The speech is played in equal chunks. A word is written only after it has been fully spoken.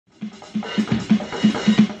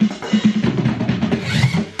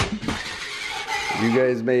You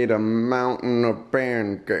guys made a mountain of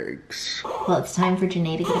pancakes. Well, it's time for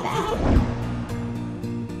Janae to get a bath.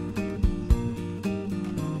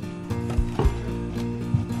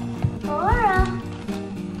 Laura,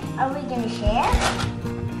 are we gonna share?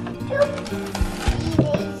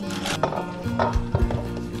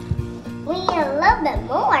 We need a little bit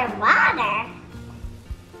more water.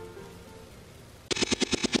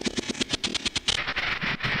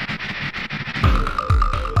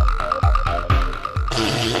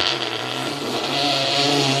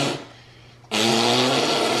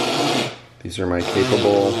 These are my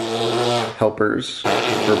capable helpers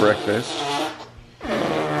for breakfast.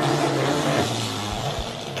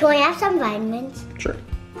 Can we have some vitamins? Sure.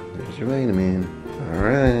 There's your vitamin. All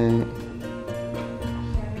right.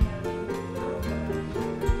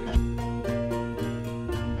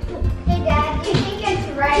 Hey Dad, do you think it's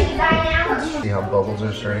ready by now? See how bubbles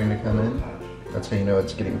are starting to come in? That's how you know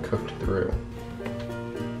it's getting cooked through.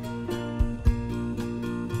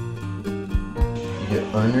 Get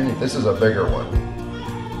underneath. This is a bigger one.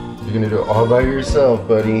 You're gonna do it all by yourself,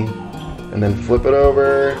 buddy. And then flip it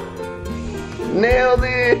over. Nailed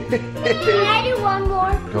it! Can I do one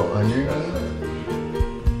more? Go underneath.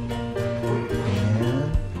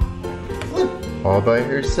 And all by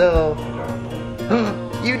yourself.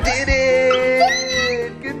 You did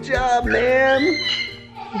it! Good job, man.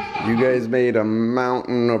 You guys made a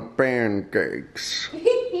mountain of pancakes.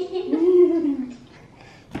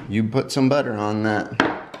 You put some butter on that.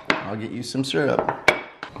 I'll get you some syrup.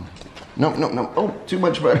 No, no, no. Oh, too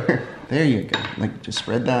much butter. There you go. Like, just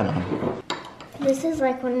spread that on. This is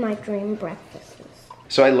like one of my dream breakfasts.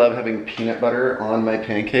 So I love having peanut butter on my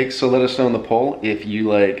pancakes. So let us know in the poll if you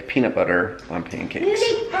like peanut butter on pancakes. You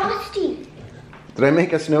made Frosty. Did I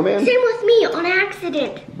make a snowman? Same with me, on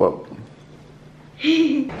accident. Whoa.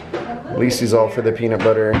 Lacey's all for the peanut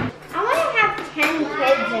butter. I want to have 10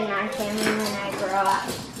 kids in our family when I grow up.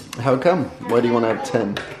 How come? Why do you want to have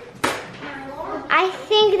 10? I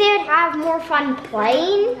think they would have more fun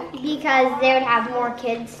playing because they would have more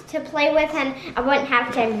kids to play with, and I wouldn't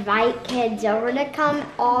have to invite kids over to come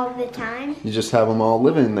all the time. You just have them all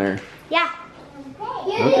living there. Yeah.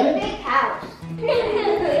 Here's a big house.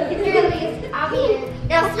 It's really, I'll be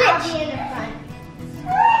in, I'll be in the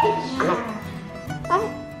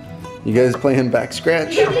front. You guys playing back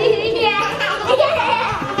scratch?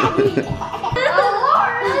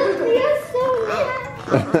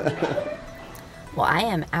 Well, I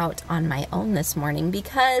am out on my own this morning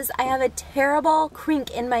because I have a terrible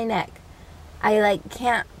crink in my neck. I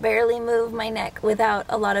can't barely move my neck without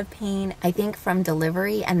a lot of pain. I think from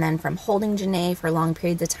delivery and then from holding Janae for long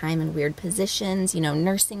periods of time in weird positions, you know,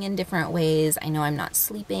 nursing in different ways. I know I'm not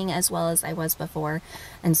sleeping as well as I was before.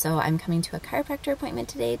 And so I'm coming to a chiropractor appointment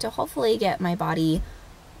today to hopefully get my body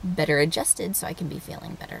better adjusted so I can be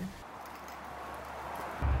feeling better.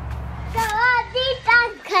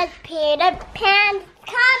 Cause Peter Pan's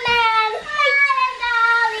coming.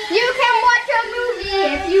 You can watch a movie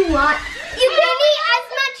if you want. You can eat as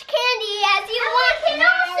much candy as you want.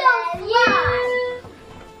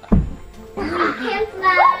 We can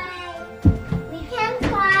fly. We can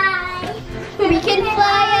fly. We can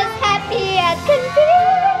fly as happy as can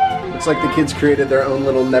be. Looks like the kids created their own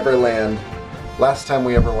little Neverland. Last time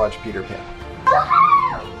we ever watched Peter Pan.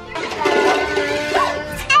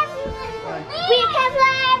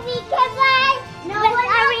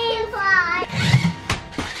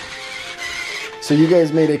 So you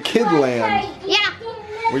guys made a kid land. Yeah.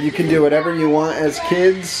 Where you can do whatever you want as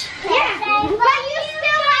kids. Yeah. But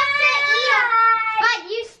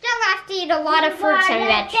you still have to eat a lot of fruits and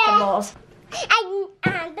vegetables.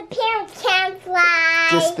 And the parents can't fly.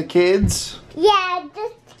 Just the kids? Yeah,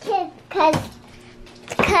 just the kids, cause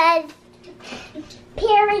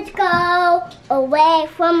parents go away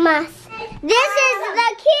from us. This is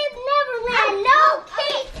the Kids Neverland. No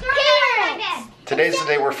parents. Today's the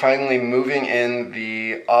day we're finally moving in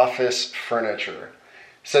the office furniture.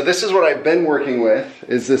 So this is what I've been working with,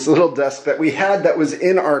 is this little desk that we had that was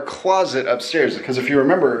in our closet upstairs. Because if you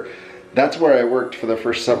remember, that's where I worked for the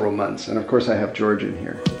first several months. And of course I have George in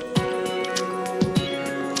here.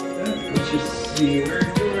 Let's just see where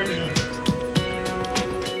George is.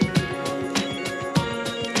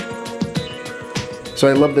 So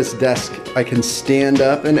I love this desk. I can stand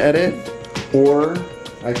up and edit, or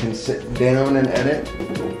I can sit down and edit.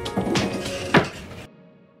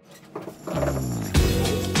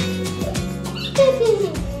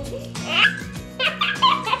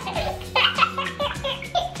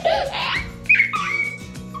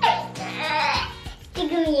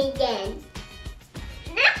 Tickle me again.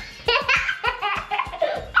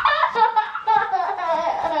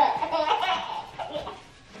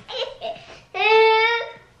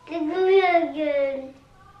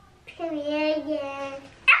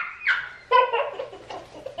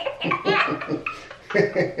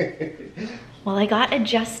 Well, I got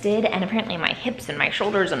adjusted, and apparently my hips and my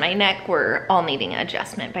shoulders and my neck were all needing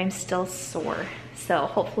adjustment, but I'm still sore. So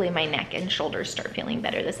hopefully my neck and shoulders start feeling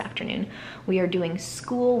better this afternoon. We are doing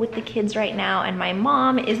school with the kids right now, and my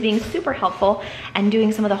mom is being super helpful and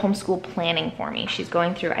doing some of the homeschool planning for me. She's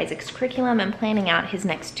going through Isaac's curriculum and planning out his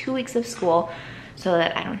next 2 weeks of school so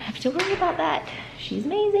that I don't have to worry about that. She's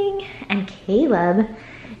amazing. And Caleb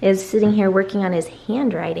is sitting here working on his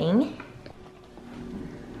handwriting.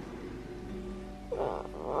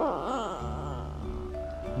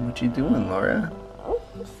 What you doing, Laura?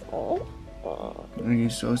 Are you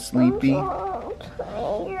so sleepy?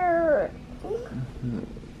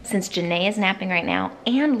 Since Janae is napping right now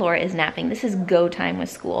and Laura is napping, this is go time with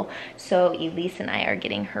school. So Elise and I are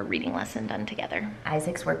getting her reading lesson done together.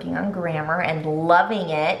 Isaac's working on grammar and loving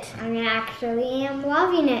it. I actually am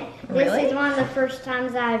loving it. Really? This is one of the first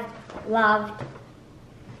times I've loved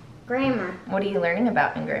grammar. What are you learning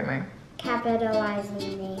about in grammar? Capitalizing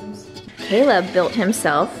names. Caleb built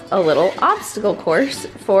himself a little obstacle course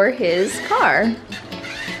for his car.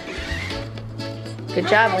 Good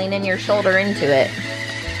job leaning your shoulder into it.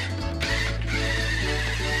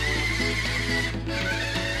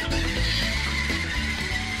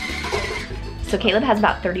 So Caleb has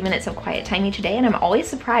about 30 minutes of quiet time each day, and I'm always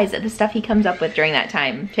surprised at the stuff he comes up with during that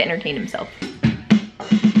time to entertain himself.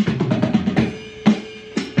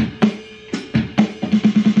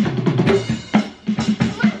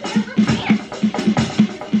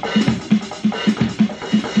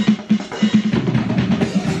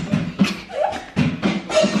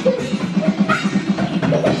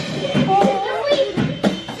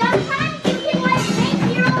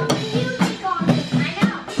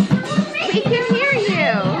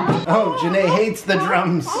 Oh, Janae hates the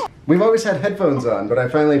drums. We've always had headphones on, but I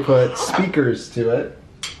finally put speakers to it.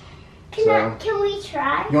 Can we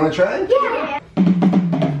try? You want to try? Yeah.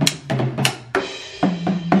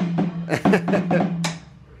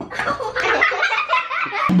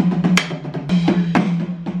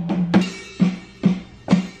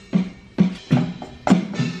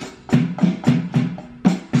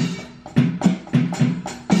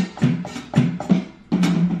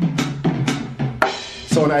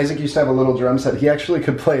 So when Isaac used to have a little drum set, he actually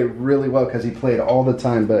could play really well because he played all the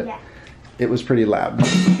time, but it was pretty loud.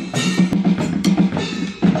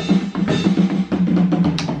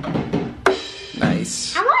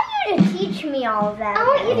 Nice. I want you to teach me all of that. I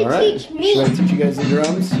want you to teach me. Should I teach you guys the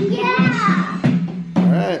drums? Yeah. All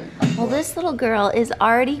right. Well, this little girl is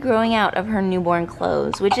already growing out of her newborn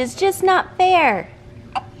clothes, which is just not fair.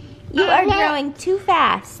 You are growing too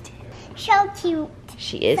fast. So cute.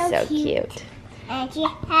 She is so cute. And she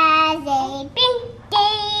has a pink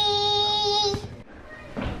day.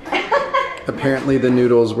 Apparently the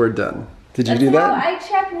noodles were done. Did you do that? I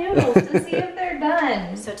check noodles to see if they're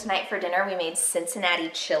done. So tonight for dinner we made Cincinnati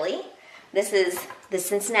chili. This is the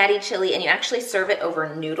Cincinnati chili, and you actually serve it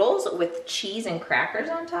over noodles with cheese and crackers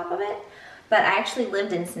on top of it. But I actually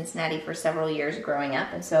lived in Cincinnati for several years growing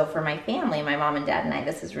up, and so for my family, my mom and dad and I,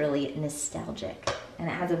 this is really nostalgic. And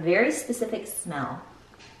it has a very specific smell.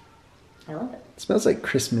 I love it. It smells like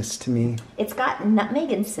Christmas to me. It's got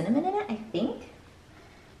nutmeg and cinnamon in it, I think.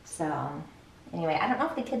 So, anyway, I don't know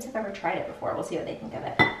if the kids have ever tried it before. We'll see what they think of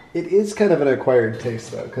it. It is kind of an acquired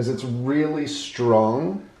taste though, because it's really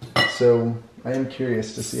strong. So I am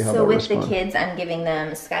curious to see how they'll respond. So with the kids, I'm giving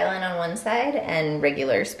them Skyline on one side and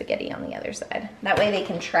regular spaghetti on the other side. That way they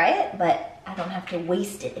can try it, but I don't have to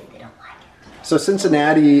waste it if they don't like it. So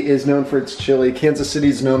Cincinnati is known for its chili. Kansas City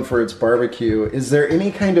is known for its barbecue. Is there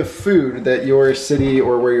any kind of food that your city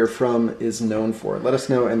or where you're from is known for? Let us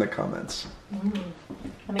know in the comments.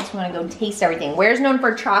 That makes me want to go taste everything. Where's known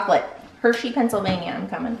for chocolate? Hershey, Pennsylvania. I'm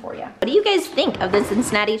coming for you. What do you guys think of the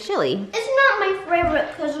Cincinnati chili? It's not my favorite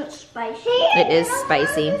because it's spicy. It is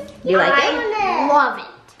spicy. You like it? I love it.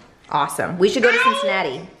 Awesome. We should go to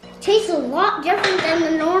Cincinnati. Tastes a lot different than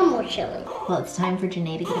the normal chili. Well, it's time for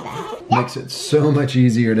Janae to get a bath. Makes it so much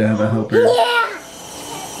easier to have a helper. Yeah.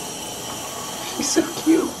 She's so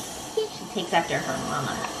cute. She takes after her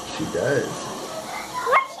mama. She does.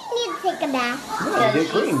 Why does she need to take a bath? Yeah, get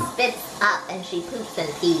clean. She spits up and she poops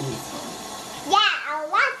and pees. Yeah,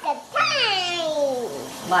 lots of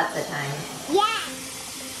times. Lots of times. Yeah.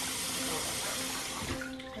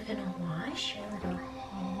 We're gonna wash her little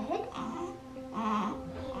head.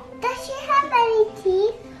 Does she have any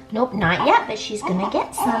teeth? Nope, not yet, but she's gonna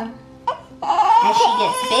get some as she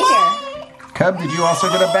gets bigger. Cub, did you also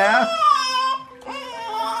get a bath?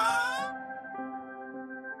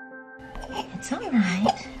 It's all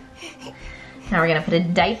right. Now we're gonna put a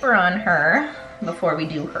diaper on her before we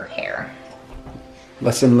do her hair.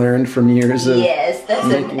 Lesson learned from years of Yes, that's an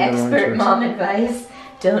making the wrong expert choice. mom advice.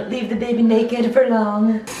 Don't leave the baby naked for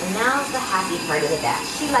long. And now's the happy part of the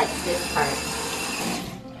bath. She likes this part.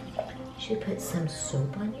 Should we put some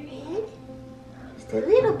soap on your head? Just a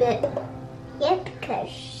little bit. Yes, because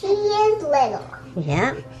she is little.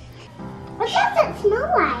 Yeah. What does it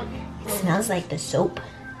smell like? It smells like the soap.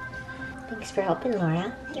 Thanks for helping,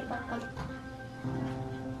 Laura. You're welcome.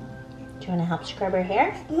 Do you want to help scrub her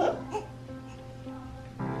hair?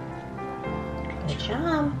 Good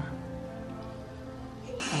job.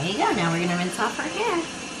 There you go. Now we're going to rinse off her hair.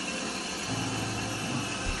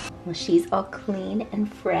 Well, she's all clean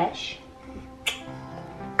and fresh.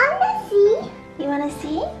 I want to see. You want to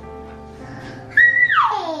see?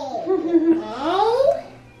 Hey.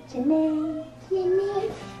 Janae.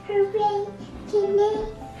 Janae, hooray.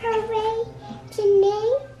 Janae, hooray.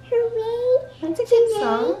 Janae, hooray. That's a good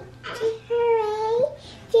song. Hooray.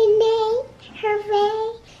 Janae,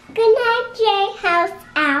 hooray. Good night, J House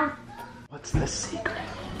out. What's the secret?